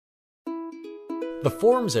The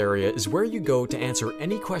Forms area is where you go to answer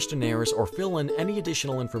any questionnaires or fill in any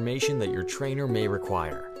additional information that your trainer may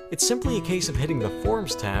require. It's simply a case of hitting the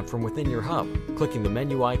Forms tab from within your hub, clicking the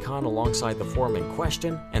menu icon alongside the form in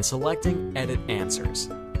question, and selecting Edit Answers.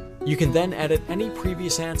 You can then edit any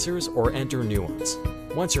previous answers or enter new ones.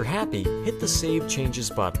 Once you're happy, hit the Save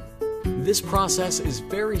Changes button. This process is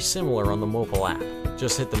very similar on the mobile app.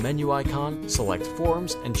 Just hit the menu icon, select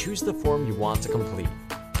Forms, and choose the form you want to complete.